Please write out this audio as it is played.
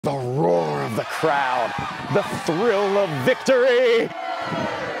The roar of the crowd, the thrill of victory,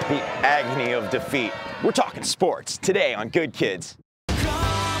 the agony of defeat. We're talking sports today on Good Kids.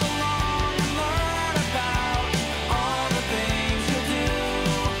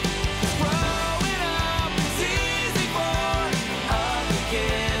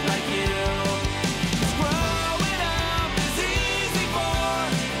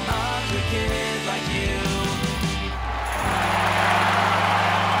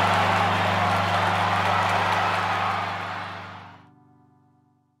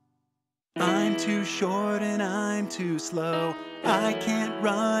 I'm too short and I'm too slow. I can't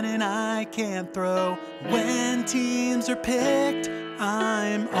run and I can't throw. When teams are picked,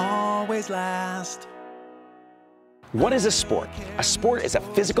 I'm always last. What is a sport? A sport is a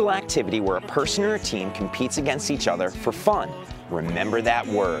physical activity where a person or a team competes against each other for fun. Remember that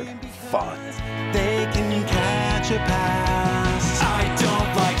word, fun. They can catch a pass. I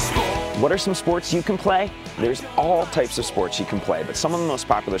don't like sports. What are some sports you can play? There's all types of sports you can play, but some of the most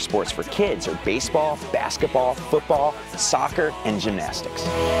popular sports for kids are baseball, basketball, football, soccer, and gymnastics.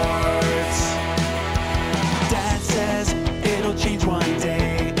 Dad says it'll change one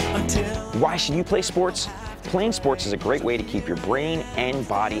day until... Why should you play sports? Playing sports is a great way to keep your brain and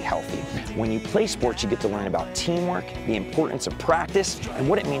body healthy. When you play sports, you get to learn about teamwork, the importance of practice, and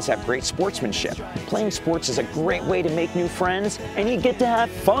what it means to have great sportsmanship. Playing sports is a great way to make new friends, and you get to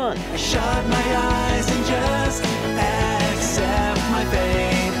have fun. Shut my eyes and just accept my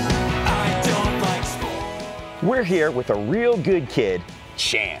fate. I don't like sports. We're here with a real good kid,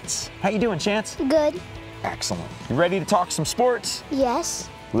 Chance. How you doing, Chance? Good. Excellent. You ready to talk some sports? Yes.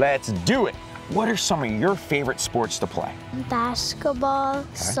 Let's do it. What are some of your favorite sports to play? Basketball,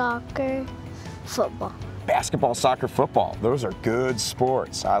 soccer, football. Basketball, soccer, football. Those are good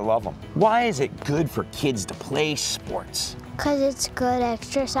sports. I love them. Why is it good for kids to play sports? Because it's good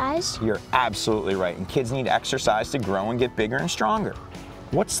exercise. You're absolutely right. And kids need exercise to grow and get bigger and stronger.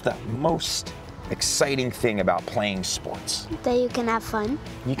 What's the most exciting thing about playing sports? That you can have fun.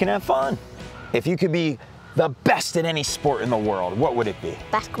 You can have fun. If you could be the best at any sport in the world, what would it be?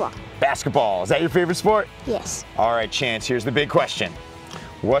 Basketball. Basketball. Is that your favorite sport? Yes. All right, Chance, here's the big question.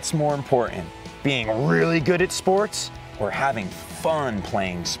 What's more important, being really good at sports or having fun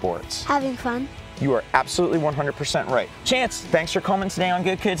playing sports? Having fun. You are absolutely 100% right. Chance, thanks for coming today on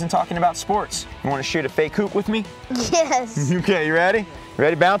Good Kids and talking about sports. You want to shoot a fake hoop with me? Yes. Okay, you ready?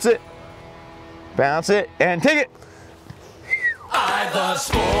 Ready? Bounce it. Bounce it and take it. I love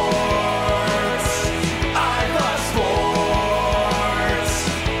sports.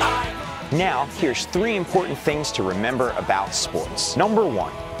 Now, here's 3 important things to remember about sports. Number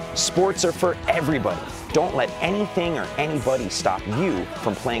 1, sports are for everybody. Don't let anything or anybody stop you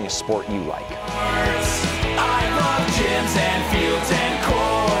from playing a sport you like. I love gyms and fields and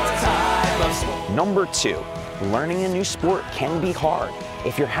courts. I love sports. Number 2, learning a new sport can be hard.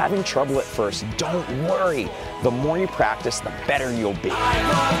 If you're having trouble at first, don't worry. The more you practice, the better you'll be. I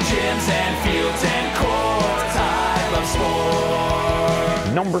love gyms and fields and courts. I love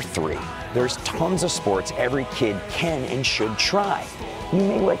sports. Number 3, there's tons of sports every kid can and should try. You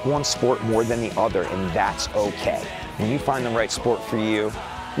may like one sport more than the other, and that's okay. When you find the right sport for you,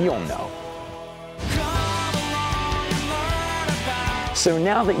 you'll know. So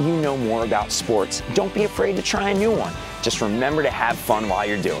now that you know more about sports, don't be afraid to try a new one. Just remember to have fun while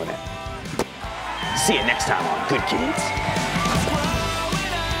you're doing it. See you next time on Good Kids.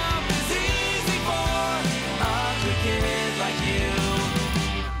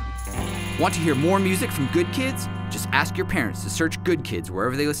 Want to hear more music from Good Kids? Just ask your parents to search Good Kids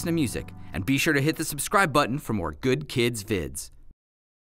wherever they listen to music, and be sure to hit the subscribe button for more Good Kids vids.